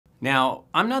Now,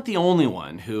 I'm not the only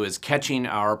one who is catching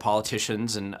our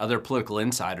politicians and other political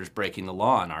insiders breaking the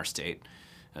law in our state.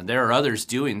 And there are others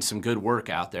doing some good work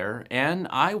out there, and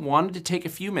I wanted to take a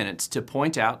few minutes to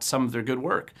point out some of their good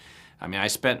work. I mean, I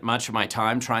spent much of my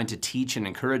time trying to teach and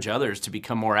encourage others to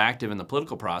become more active in the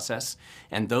political process,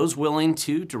 and those willing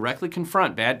to directly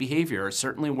confront bad behavior are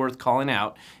certainly worth calling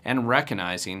out and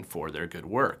recognizing for their good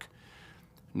work.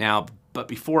 Now, but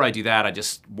before I do that, I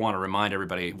just want to remind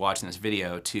everybody watching this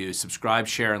video to subscribe,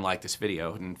 share, and like this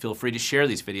video, and feel free to share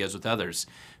these videos with others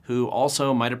who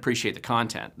also might appreciate the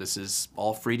content. This is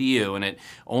all free to you, and it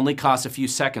only costs a few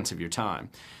seconds of your time.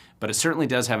 But it certainly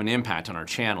does have an impact on our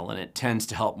channel, and it tends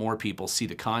to help more people see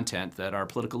the content that our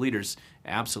political leaders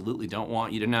absolutely don't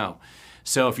want you to know.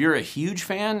 So if you're a huge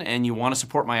fan and you want to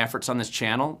support my efforts on this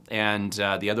channel and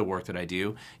the other work that I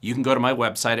do, you can go to my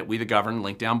website at We the Govern,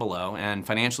 link down below, and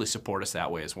financially support us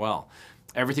that way as well.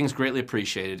 Everything's greatly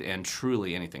appreciated, and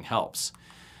truly anything helps.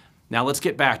 Now let's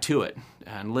get back to it.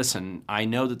 And listen, I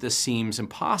know that this seems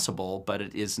impossible, but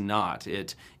it is not.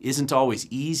 It isn't always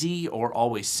easy or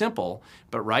always simple,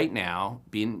 but right now,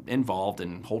 being involved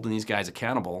in holding these guys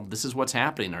accountable, this is what's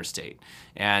happening in our state.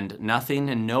 And nothing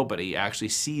and nobody actually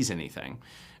sees anything.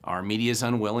 Our media is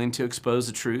unwilling to expose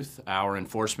the truth. Our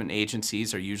enforcement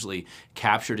agencies are usually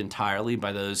captured entirely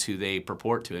by those who they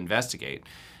purport to investigate.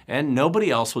 And nobody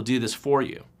else will do this for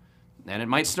you. And it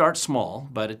might start small,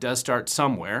 but it does start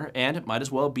somewhere, and it might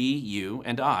as well be you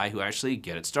and I who actually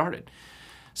get it started.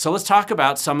 So let's talk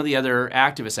about some of the other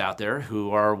activists out there who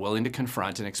are willing to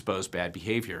confront and expose bad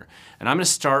behavior. And I'm going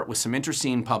to start with some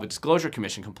interesting Public Disclosure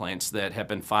Commission complaints that have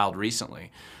been filed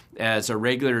recently. As a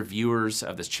regular viewers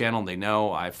of this channel, they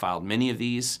know I've filed many of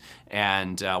these,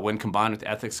 and when combined with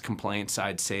ethics complaints,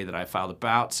 I'd say that I filed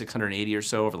about 680 or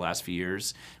so over the last few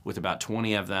years, with about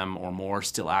 20 of them or more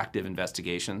still active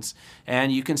investigations.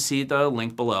 And you can see the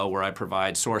link below where I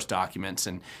provide source documents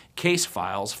and case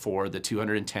files for the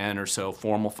 210 or so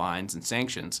formal fines and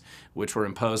sanctions which were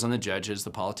imposed on the judges, the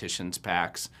politicians,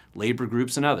 PACs, labor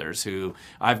groups, and others who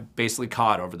I've basically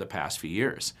caught over the past few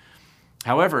years.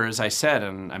 However, as I said,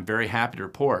 and I'm very happy to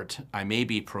report, I may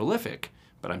be prolific,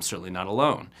 but I'm certainly not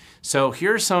alone. So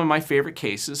here are some of my favorite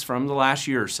cases from the last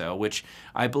year or so, which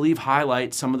I believe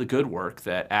highlight some of the good work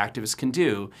that activists can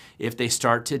do if they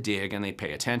start to dig and they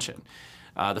pay attention.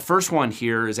 The first one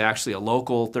here is actually a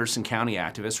local Thurston County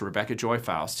activist, Rebecca Joy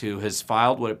Faust, who has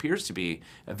filed what appears to be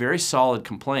a very solid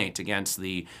complaint against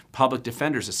the Public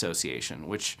Defenders Association,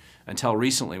 which until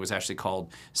recently was actually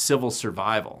called Civil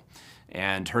Survival.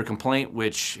 And her complaint,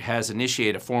 which has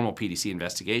initiated a formal PDC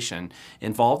investigation,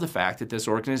 involved the fact that this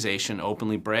organization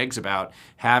openly brags about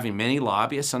having many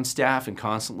lobbyists on staff and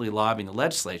constantly lobbying the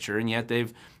legislature, and yet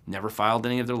they've never filed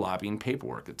any of their lobbying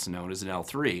paperwork. It's known as an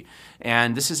L3.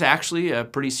 And this is actually a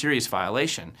pretty serious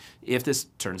violation if this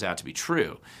turns out to be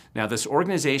true. Now, this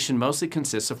organization mostly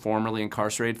consists of formerly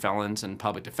incarcerated felons and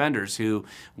public defenders who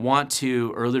want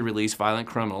to early release violent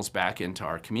criminals back into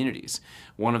our communities.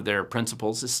 One of their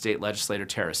principals is State Legislator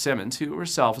Tara Simmons, who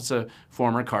herself is a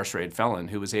former incarcerated felon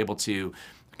who was able to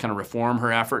kind of reform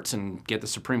her efforts and get the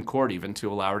Supreme Court even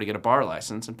to allow her to get a bar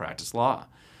license and practice law.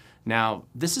 Now,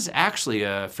 this is actually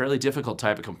a fairly difficult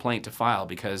type of complaint to file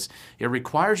because it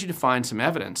requires you to find some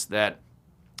evidence that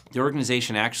the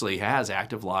organization actually has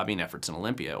active lobbying efforts in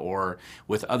Olympia or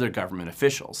with other government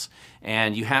officials.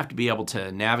 And you have to be able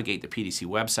to navigate the PDC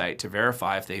website to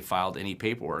verify if they filed any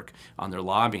paperwork on their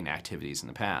lobbying activities in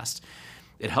the past.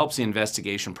 It helps the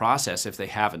investigation process if they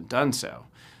haven't done so.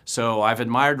 So I've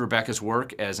admired Rebecca's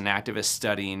work as an activist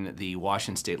studying the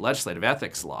Washington State legislative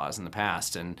ethics laws in the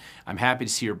past, and I'm happy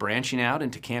to see her branching out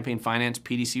into campaign finance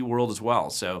PDC world as well.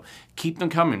 So keep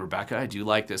them coming, Rebecca. I do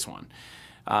like this one.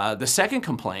 The second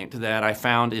complaint that I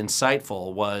found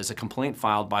insightful was a complaint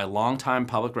filed by longtime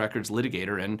public records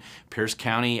litigator and Pierce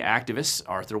County activist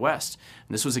Arthur West.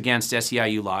 And this was against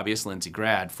SEIU lobbyist Lindsey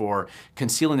Grad for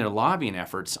concealing their lobbying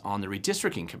efforts on the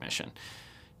Redistricting Commission.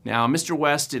 Now, Mr.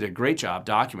 West did a great job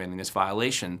documenting this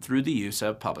violation through the use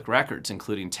of public records,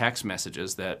 including text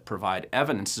messages that provide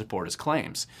evidence to support his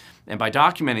claims. And by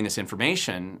documenting this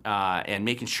information and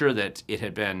making sure that it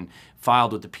had been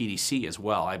filed with the PDC as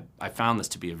well, I found this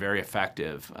to be a very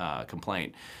effective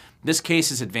complaint. This case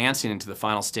is advancing into the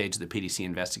final stage of the PDC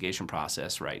investigation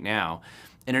process right now,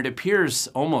 and it appears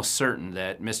almost certain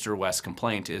that Mr. West's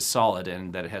complaint is solid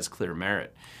and that it has clear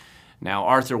merit. Now,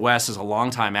 Arthur West is a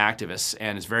longtime activist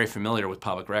and is very familiar with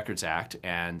Public Records Act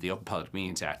and the Open Public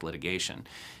Meetings Act litigation.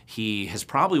 He has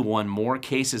probably won more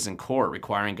cases in court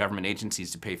requiring government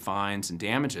agencies to pay fines and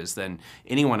damages than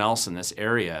anyone else in this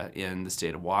area in the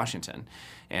state of Washington.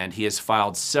 And he has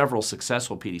filed several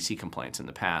successful PDC complaints in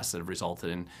the past that have resulted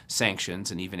in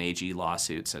sanctions and even AG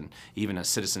lawsuits and even a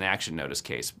citizen action notice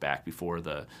case back before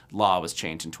the law was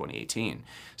changed in 2018.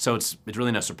 So it's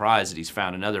really no surprise that he's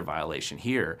found another violation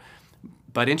here.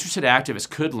 But interested activists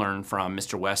could learn from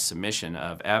Mr. West's submission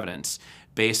of evidence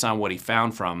based on what he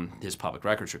found from his public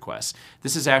records requests.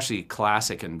 This is actually a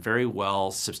classic and very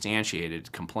well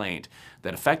substantiated complaint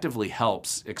that effectively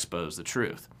helps expose the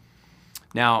truth.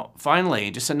 Now, finally,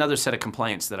 just another set of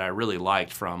complaints that I really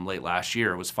liked from late last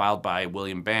year was filed by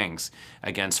William Bangs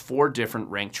against 4 different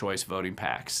ranked choice voting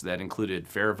PACs that included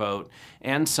Fair Vote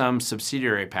and some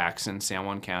subsidiary PACs in San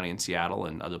Juan County and Seattle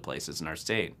and other places in our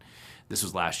state. This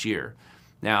was last year.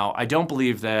 Now, I don't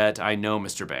believe that I know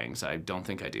Mr. Bangs. I don't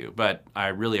think I do. But I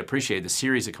really appreciate the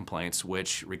series of complaints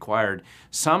which required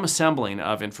some assembling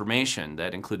of information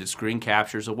that included screen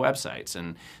captures of websites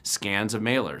and scans of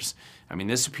mailers. I mean,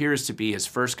 this appears to be his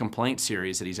first complaint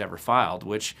series that he's ever filed,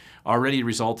 which already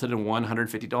resulted in a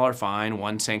 $150 fine,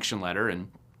 1 sanction letter,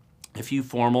 and a few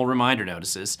formal reminder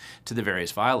notices to the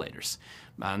various violators.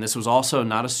 And this was also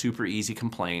not a super easy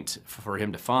complaint for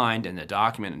him to find and to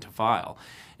document and to file.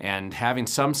 And having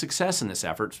some success in this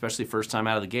effort, especially first time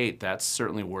out of the gate, that's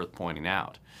certainly worth pointing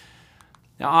out.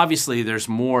 Now, obviously, there's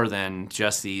more than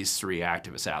just these 3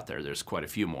 activists out there. There's quite a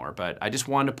few more, but I just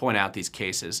wanted to point out these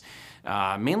cases,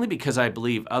 mainly because I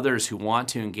believe others who want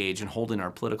to engage in holding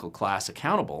our political class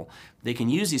accountable, they can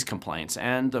use these complaints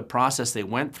and the process they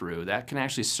went through. That can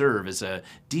actually serve as a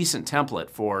decent template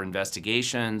for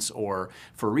investigations or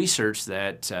for research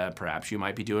that perhaps you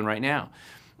might be doing right now.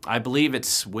 I believe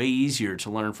it's way easier to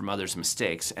learn from others'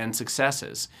 mistakes and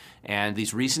successes, and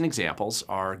these recent examples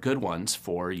are good ones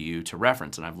for you to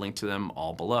reference, and I've linked to them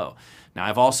all below. Now,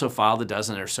 I've also filed a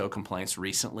dozen or so complaints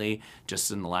recently,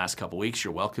 just in the last couple weeks.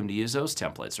 You're welcome to use those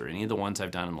templates or any of the ones I've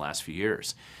done in the last few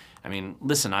years. I mean,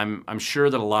 listen, I'm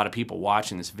sure that a lot of people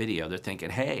watching this video, they're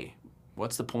thinking, hey,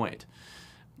 what's the point?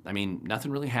 I mean,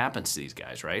 nothing really happens to these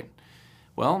guys, right?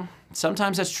 Well,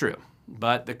 sometimes that's true.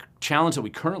 But the challenge that we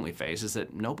currently face is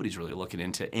that nobody's really looking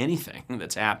into anything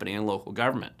that's happening in local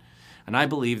government. And I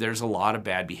believe there's a lot of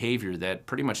bad behavior that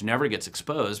pretty much never gets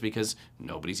exposed because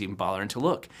nobody's even bothering to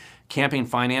look. Campaign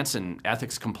finance and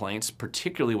ethics complaints,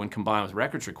 particularly when combined with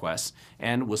records requests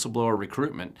and whistleblower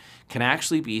recruitment, can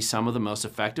actually be some of the most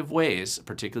effective ways,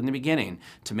 particularly in the beginning,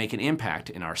 to make an impact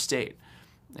in our state.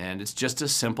 And it's just a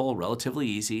simple, relatively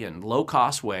easy, and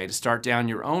low-cost way to start down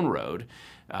your own road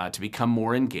to become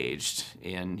more engaged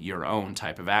in your own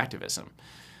type of activism.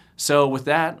 So with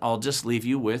that, I'll just leave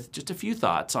you with just a few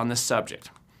thoughts on this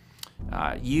subject.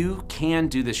 You can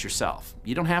do this yourself.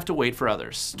 You don't have to wait for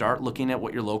others. Start looking at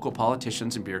what your local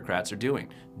politicians and bureaucrats are doing.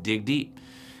 Dig deep.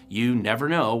 You never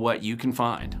know what you can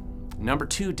find. Number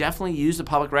 2, definitely use the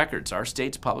public records. Our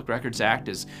state's Public Records Act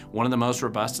is one of the most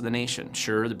robust in the nation.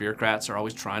 Sure, the bureaucrats are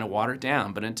always trying to water it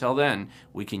down, but until then,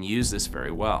 we can use this very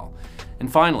well.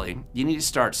 And finally, you need to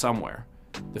start somewhere.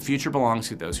 The future belongs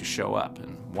to those who show up,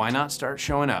 and why not start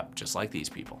showing up just like these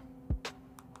people?